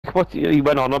think what he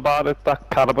went on about it, that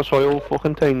cannabis oil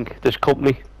fucking thing, this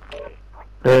company.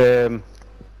 You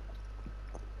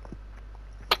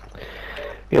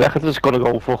reckon it's gonna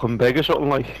go fucking big or something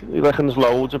like? You reckon there's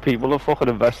loads of people have fucking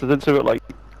invested into it like?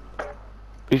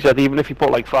 He said even if you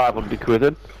put like 500 quid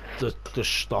in. The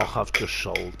stock I've just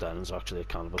sold then is actually a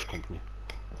cannabis company.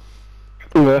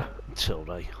 Yeah.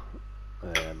 Tilray.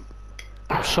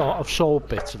 I've sold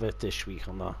bits of it this week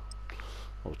on that.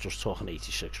 I was just talking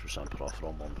 86% profit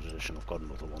on one position. I've got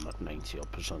another one at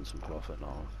 90% in profit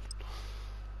now.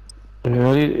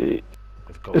 Yeah, If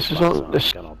it goes back down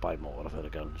again, I'll buy more of it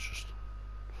again. It's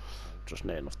just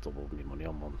not enough to double my money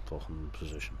on one fucking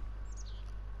position.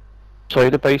 So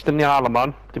they're based in the Isle of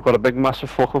Man. They've got a big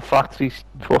massive fucking factory,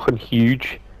 fucking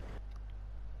huge.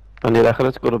 And you reckon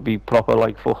it's gonna be proper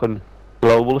like fucking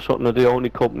global or something? They're the only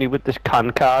company with this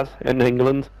can card in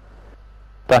England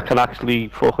that can actually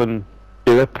fucking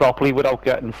do it properly without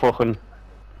getting fucking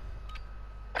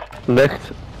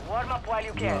nicked. Warm up while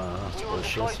you can. We will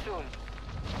deploy soon.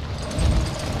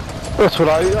 That's what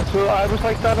I was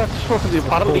like that. That's fucking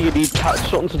apparently you need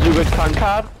something to do with can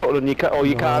card, or you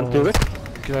can't do it.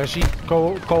 You can actually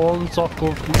go on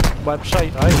 .gov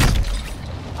website, right?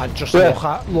 And just look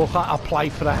at apply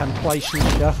for a hemp license,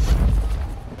 yeah.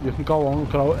 You can go on,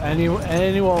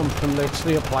 anyone can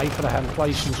literally apply for a hemp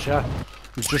license, yeah.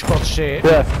 You've just got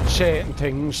certain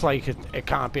things, like it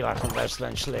can't be like a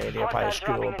residential area by a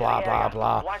school, blah blah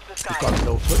blah. You've got to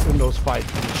notify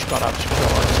the police, you've got to have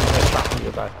security, this, that and the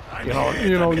other.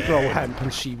 You know, you grow hemp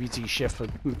and CBD shit for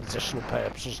medicinal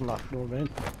purposes and that, you know what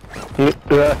I mean?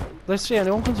 Yeah. Let's see,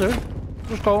 anyone can do it.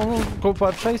 Just go on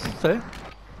website, it's there.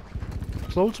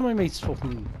 There's loads of my mates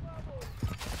fucking,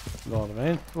 you know what I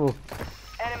mean?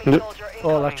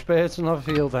 All experts in that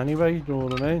field anyway, you know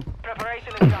what I mean?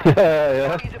 Preparation is done.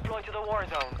 Yeah. Please deploy to the war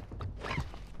zone.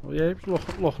 Well, yeah,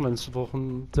 looking into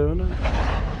fucking doing it.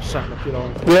 Setting up your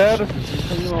own. Yeah,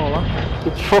 and all that.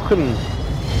 it's fucking.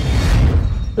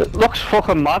 It looks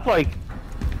fucking mad, like. Get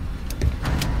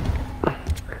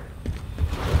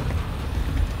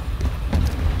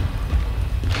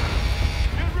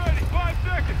ready, 5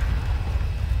 seconds.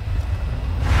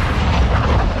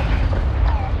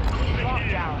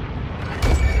 Lockdown.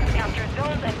 Capture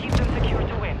zones and keep them secure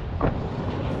to win.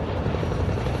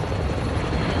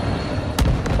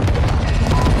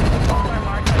 All our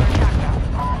marks are attack now.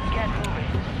 Get moving.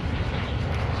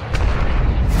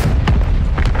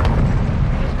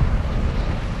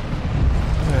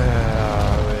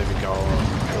 There we go.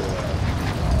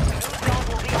 Zone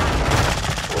will be active.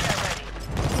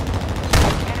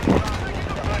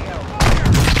 Get ready.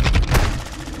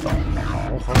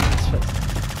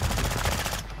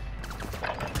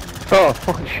 Oh,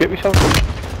 fucking shit myself.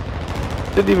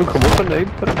 Didn't even come up a name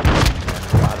for it.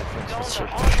 Zones are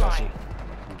online.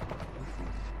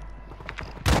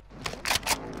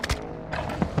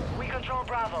 We control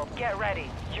Bravo. Get ready.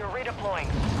 You're redeploying.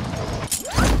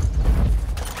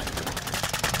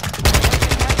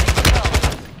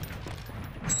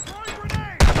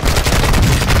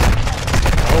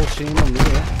 Whole team on me,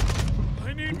 yeah. I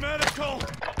need medical.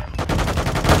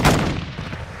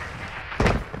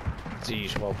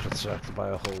 He's well protected by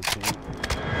a whole team.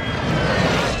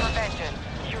 Prevention.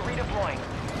 You're redeploying.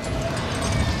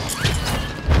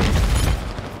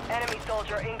 Enemy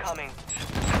soldier incoming.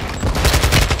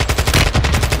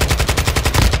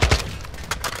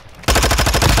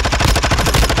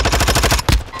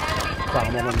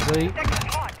 Down on MZ.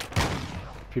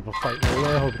 People fighting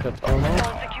away, hope you get the kill now.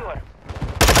 Zone secure.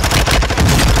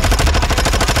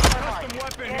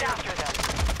 Get after them.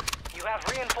 You have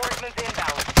reinforcements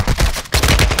inbound.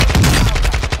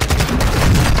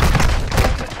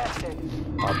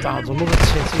 Oh, down to another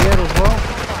city here as well.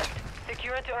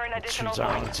 Secure to earn Two additional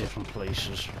down in points. different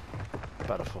places.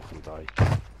 Better fucking die.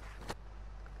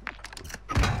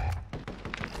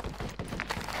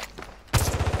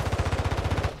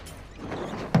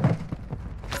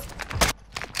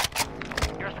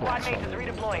 Your squad mate is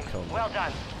redeploying. Well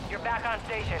done. You're back on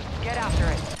station. Get after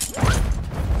it.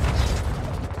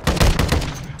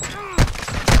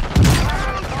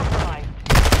 Compromised.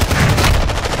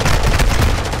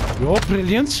 You're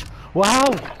brilliant! Wow!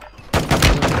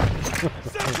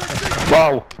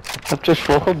 Wow, I've just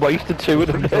fucking wasted 2 of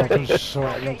them. I'm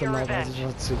sweating at the moment, I just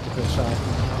want to take the piss out.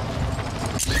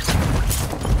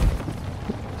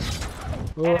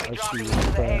 Oh, Enemy I see dropping you.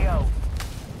 into the AO.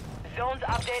 Zones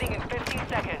updating in 15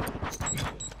 seconds.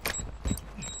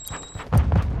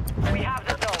 We have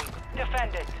the zone.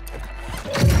 Defend it.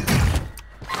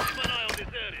 Keep an eye on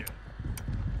this area.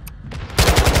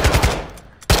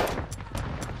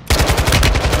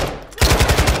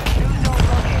 New zone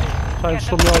located. Find Get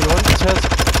some them more, you want, Ted?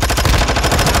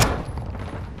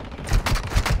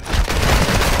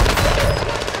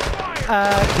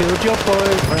 killed your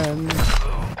boyfriend.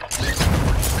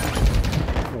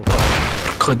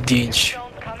 Codinci.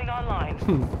 Zone's coming online.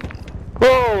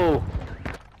 Oh!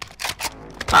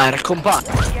 Ah, era il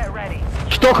compagno. Get ready.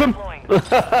 Stuck him! Deploying.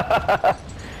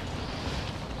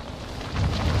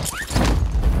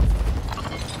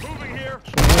 Moving here.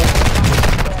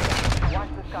 Watch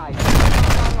the skies.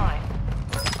 Zone's online.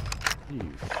 You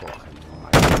fucking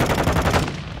liar.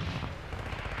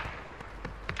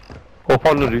 Up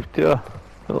on the roof there.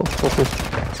 Little fucker.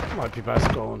 Might be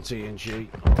best going TNG.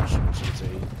 Or CT.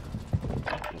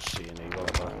 Or C&E,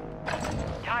 whatever.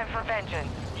 Time for vengeance.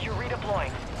 You're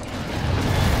redeploying.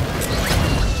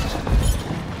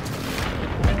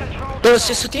 Control Lo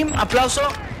stesso team, applauso.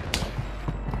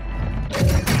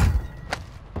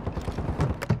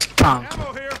 Tank.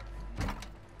 Ammo here.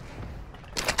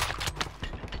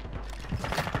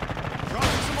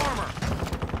 Dropping some armor.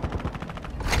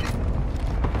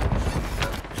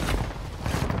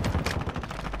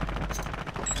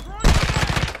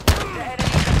 the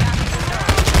enemies attacking the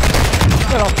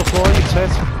Get off the floor, you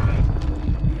tit.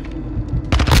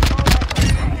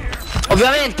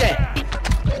 Ovviamente.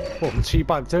 Fucking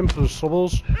teabagged him for his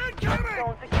troubles. zone.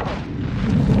 Zone secure.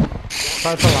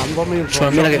 Tried to land on me and C'è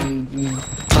una mina che mi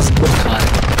fa sbloccare.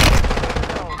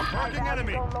 Marking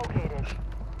enemy. Zone located.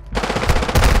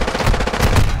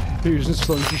 using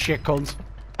slungy shit cunt.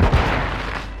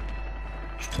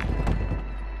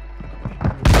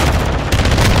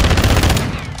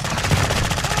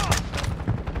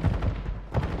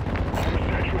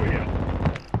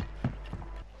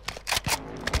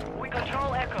 We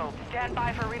control Echo. Stand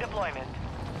by for redeployment.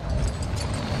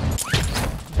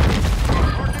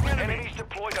 Marking enemy. Enemies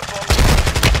deployed above.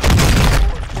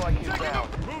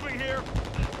 Moving here.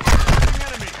 Marking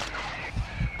enemy.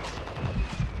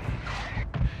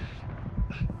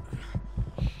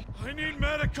 I need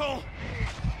medical.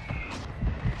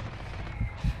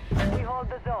 We hold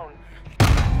the zone.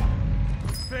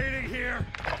 Fading here.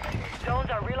 Zones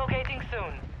are relocating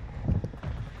soon.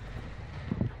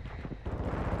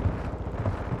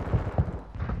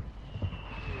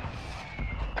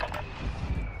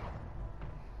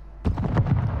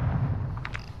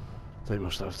 They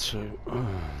must have two.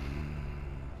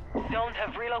 Zones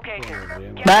have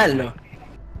relocated. Get Bello.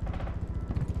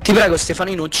 Ti prego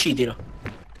Stefanino, uccidilo.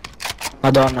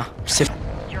 Madonna.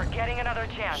 You're getting another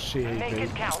chance. See, Make babe.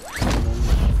 it count.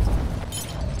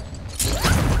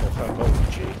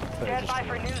 Stand by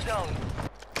for new zone.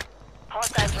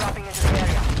 Hostiles dropping into the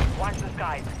area. Watch the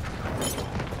skies.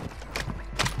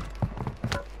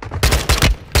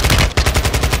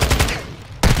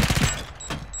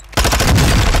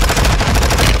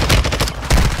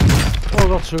 Oh, I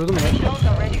got two of them, mate. Zones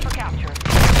are ready for capture.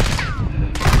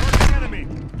 Marking enemy.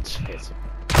 Tit.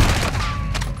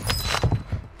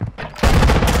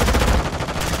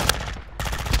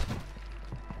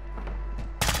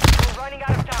 We're running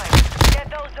out of time. Get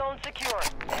those zones secure.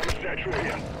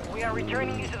 We are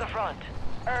returning you to the front.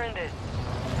 Earn this.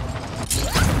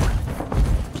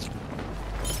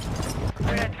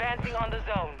 We're advancing on the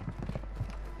zone.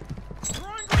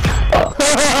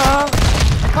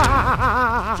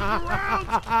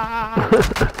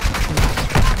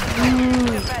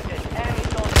 Defended. Enemy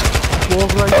soldiers.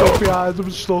 Walk right up behind them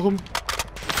and stuck him.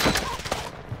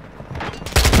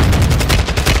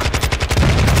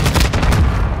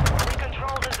 We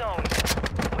control the zone.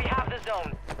 We have the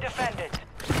zone. Defend it.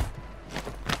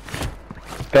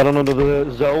 Get on under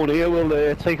the zone here,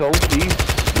 we'll take over these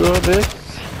bits. The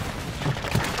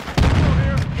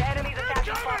enemy's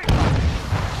attacking Foxtrot.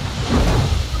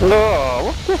 Oh,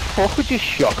 what the fuck with your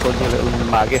shotgun, you little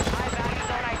maggot? High value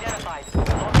zone identified.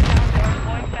 Hold it down. They're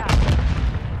deploying faster.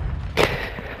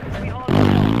 We hold the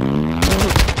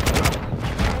zone.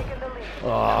 Taking the lead.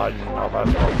 Oh, no, that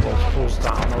pulls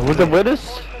down. With the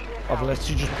winners? I've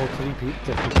literally just put three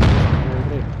different people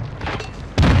over it.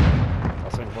 I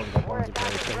think I've only got We're one to play.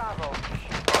 attacking Bravo.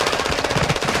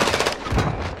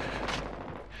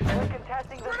 We're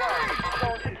contesting the zone.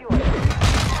 Zone secure.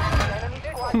 Enemy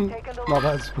squad taking the No, lead.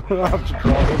 that's. I've just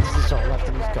gone into the shot left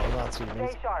and he's got that Stay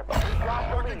teammate. sharp. We've lost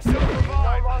the lead. We're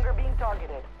no longer being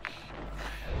targeted.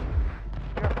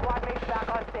 Your squad mate's back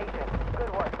on station.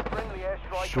 Good work. Friendly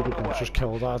airstrike Should on have the way. just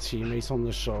killed our teammate on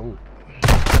this zone.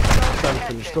 Zone Then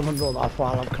finished them contested. and run that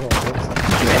far I've crawled.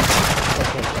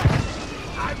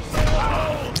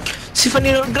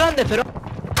 Stefanino il grande però.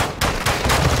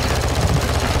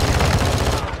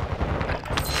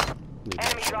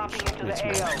 Enemy dropping into the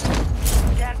AO.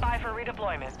 Stand by for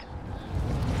redeployment.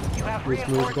 You have Let's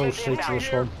move, go reinforcements straight to this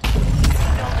inbound. one.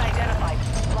 Zones identified.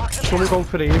 Lock them Someone down. go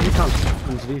for A if you can.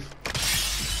 Underneath.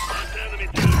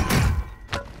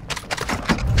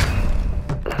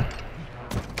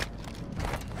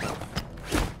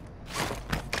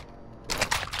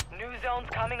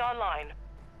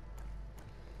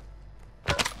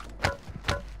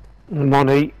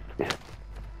 Money.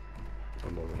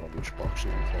 Another orange box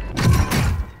in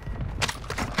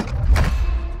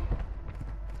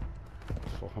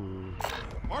fucking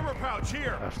Armor pouch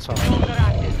here. left Zones side. are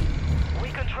active. We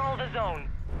control the zone.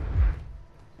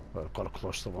 Well, I've got a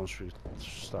cluster once we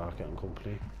start getting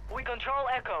company. We control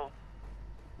Echo.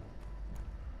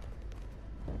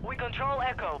 We control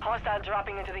Echo. Hostile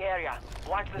dropping into the area.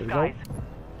 Watch the There you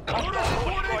skies. Order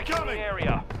support incoming.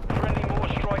 Area. Friendly more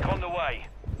strike on the way.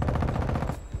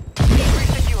 Victory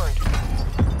secured.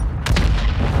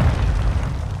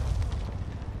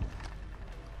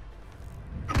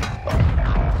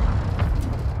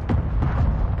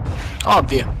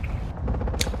 Ovvio.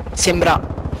 Sembra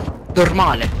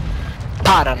normale.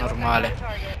 Paranormale.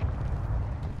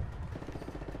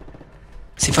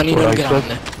 Stefanino il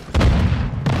Grande.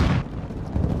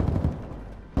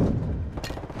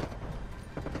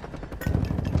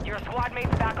 Your squad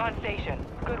mates back on station.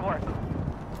 Good work.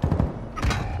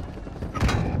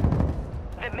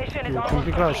 The mission is You almost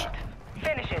complete crash. complete.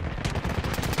 Finish it.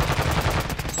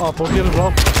 Oh, buggy as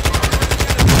well.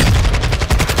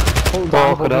 Hold Oh,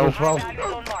 down, buggy hell. as well.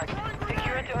 Values on mark.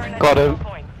 Secure it to earn Got additional him.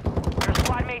 points. Your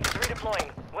squad mate is redeploying.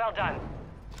 Well done.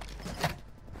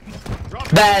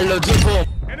 Bello, tipo.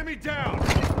 Enemy down.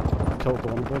 Killed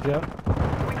one, but yeah.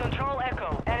 We control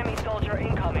Echo. Enemy soldier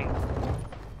incoming.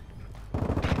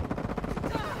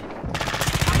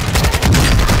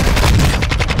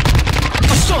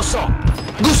 Gustoso.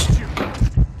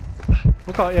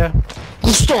 Look at you.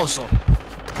 Gustoso.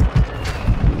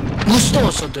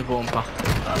 Gustoso de pompa.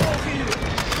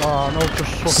 Oh no,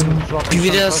 just fucking drop. Più vi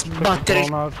da sbattere.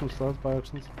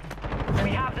 We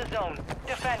have the zone.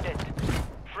 Defend it.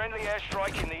 Friendly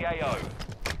airstrike in the AO.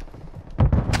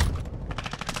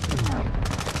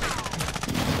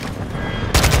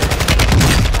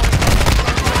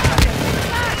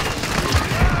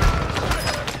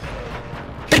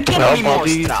 Perché non mi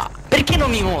mostra? Perché non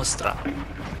mi mostra?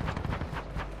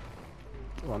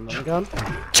 One there again.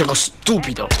 C'è lo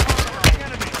stupido.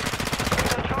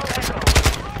 Control Echo.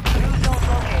 New zone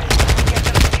located. Get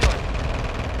them secured.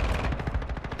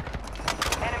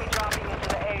 Enemy dropping into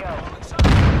the AO.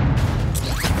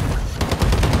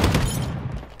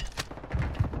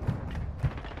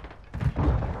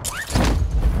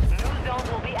 New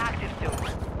zone will be active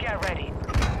soon. Get ready.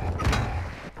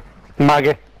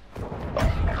 Maggie.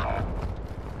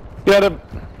 Get him.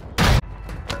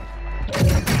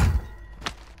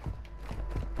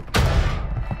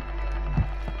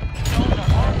 Zones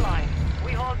are online.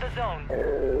 We hold the zone.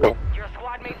 Your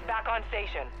squad mates back on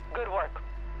station. Good work.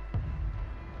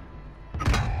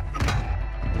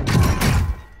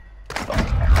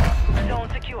 Zone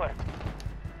secure.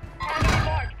 Enemy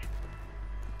marked.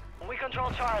 We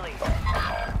control Charlie.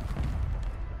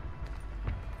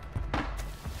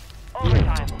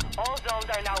 Overtime. All zones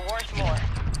are now worth more.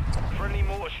 Friendly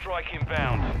mortar strike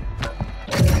inbound.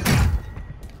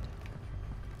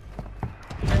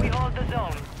 We hold the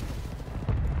zone.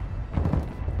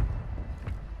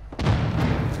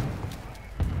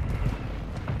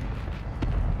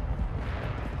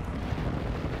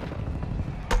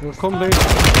 You'll come, dude.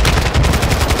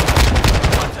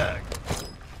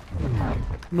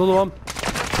 Another one.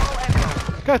 Control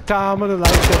Echo. Get down with the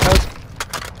light, dickhead.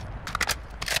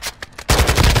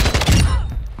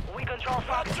 We control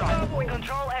Foxtrot. We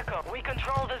control Echo. We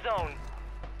control the zone.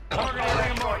 Target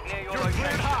area marked near your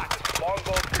location.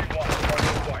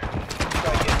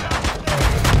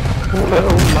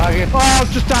 Little maggot. Oh,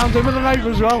 I've just downed him with a knife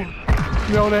as well.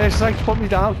 My own air strength put me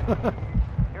down.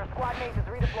 Your squad mate is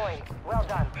redeploying. Well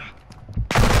done.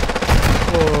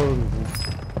 Oh.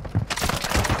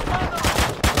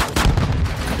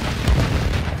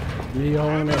 My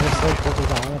own air strength put me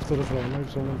down after the throw knife,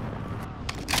 someone.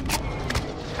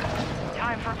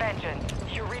 Time for vengeance.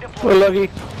 You redeploy. Well, lucky.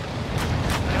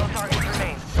 No targets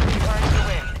remain. You earned the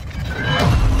win.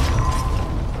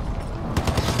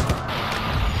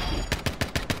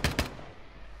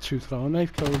 Two throw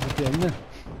knife kills at the end there.